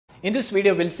In this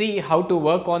video, we'll see how to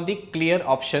work on the clear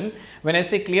option. When I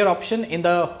say clear option, in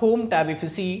the home tab, if you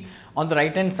see on the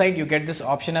right hand side, you get this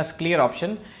option as clear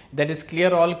option, that is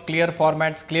clear all, clear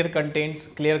formats, clear contents,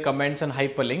 clear comments and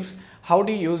hyperlinks. How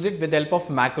do you use it? With the help of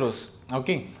macros.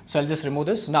 Okay, so I'll just remove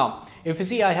this. Now, if you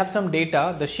see, I have some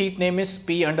data, the sheet name is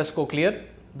p_clear,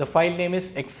 the file name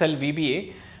is Excel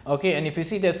VBA. Okay, and if you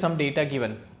see, there's some data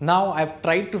given. Now I've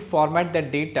tried to format that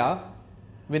data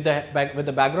with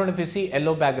the background. If you see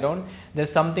yellow background,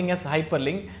 there's something as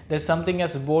hyperlink, there's something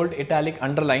as bold, italic,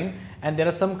 underline, and there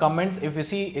are some comments. If you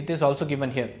see, it is also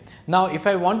given here. Now if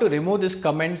I want to remove these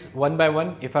comments one by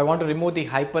one, if I want to remove the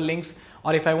hyperlinks,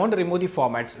 or if I want to remove the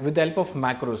formats with the help of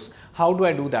macros, how do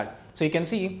I do that? So you can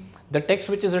see the text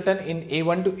which is written in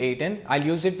A1 to A10, I'll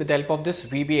use it with the help of this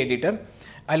VBA editor.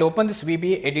 I'll open this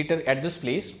VBA editor at this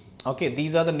place. Okay,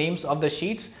 these are the names of the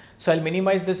sheets. So I'll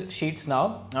minimize this sheets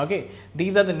now. Okay,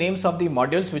 these are the names of the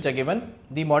modules which are given.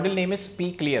 The module name is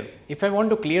pclear. If I want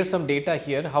to clear some data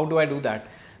here, how do I do that?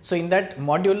 So in that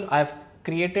module, I have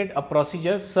created a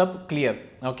procedure sub clear.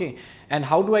 Okay, and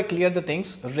how do I clear the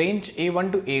things? Range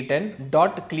A1 to A10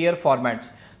 dot clear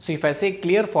formats. So if I say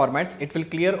clear formats, it will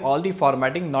clear all the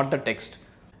formatting, not the text.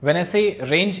 When I say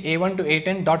range A1 to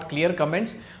A10 dot clear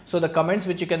comments, so the comments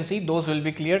which you can see, those will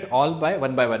be cleared all by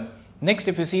one. Next,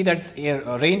 if you see, that's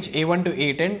range A1 to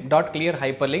A10 dot clear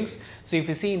hyperlinks. So if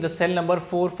you see in the cell number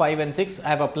 4, 5 and 6, I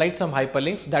have applied some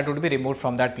hyperlinks that would be removed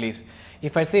from that place.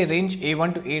 If I say range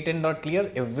A1 to A10 dot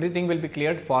clear, everything will be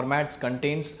cleared, formats,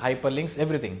 contents, hyperlinks,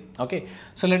 everything. Okay,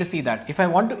 so let us see that. If I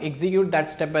want to execute that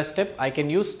step by step, I can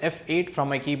use F8 from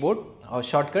my keyboard or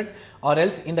shortcut, or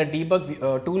else in the debug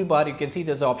toolbar, you can see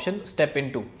there's an option step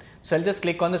into. So I'll just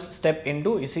click on this step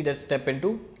into. You see that step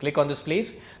into, click on this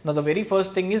place. Now the very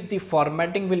first thing is the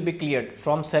formatting will be cleared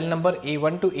from cell number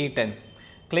A1 to A10.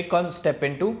 Click on step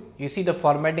into. You see the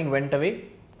formatting went away.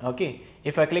 Okay,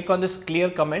 if I click on this clear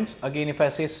comments, again if I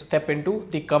say step into,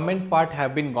 the comment part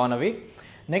have been gone away.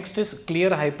 Next is clear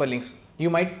hyperlinks. You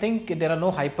might think there are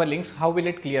no hyperlinks, how will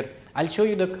it clear? I'll show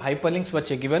you the hyperlinks which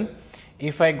are given.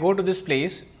 If I go to this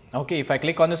place, okay, if I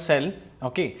click on the cell,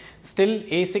 okay, still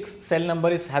A6 cell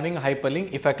number is having a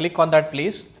hyperlink. If I click on that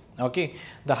place, okay,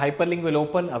 the hyperlink will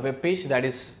open a web page, that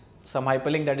is some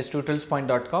hyperlink, that is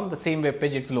tutorialspoint.com, the same web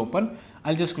page it will open.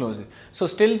 I'll just close it. So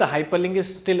still the hyperlink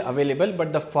is still available,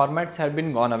 but the formats have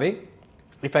been gone away.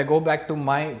 If I go back to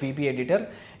my VB editor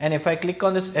and if I click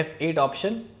on this F8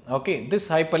 option, okay, this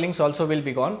hyperlinks also will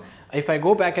be gone. If I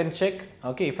go back and check,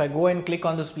 okay, if I go and click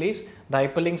on this place, the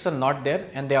hyperlinks are not there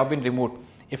and they have been removed.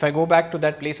 If I go back to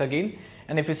that place again,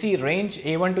 and if you see range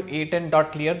A1 to A10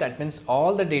 dot clear, that means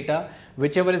all the data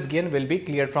whichever is given will be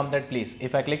cleared from that place.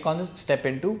 If I click on this step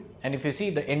into, and if you see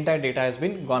the entire data has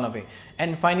been gone away.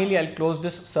 And finally, I'll close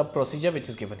this sub procedure which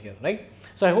is given here, right?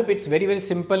 So I hope it's very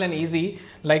simple and easy,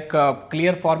 like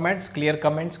clear formats, clear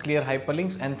comments, clear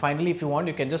hyperlinks, and finally if you want,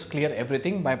 you can just clear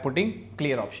everything by putting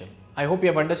clear option. I hope you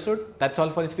have understood. That's all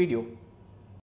for this video.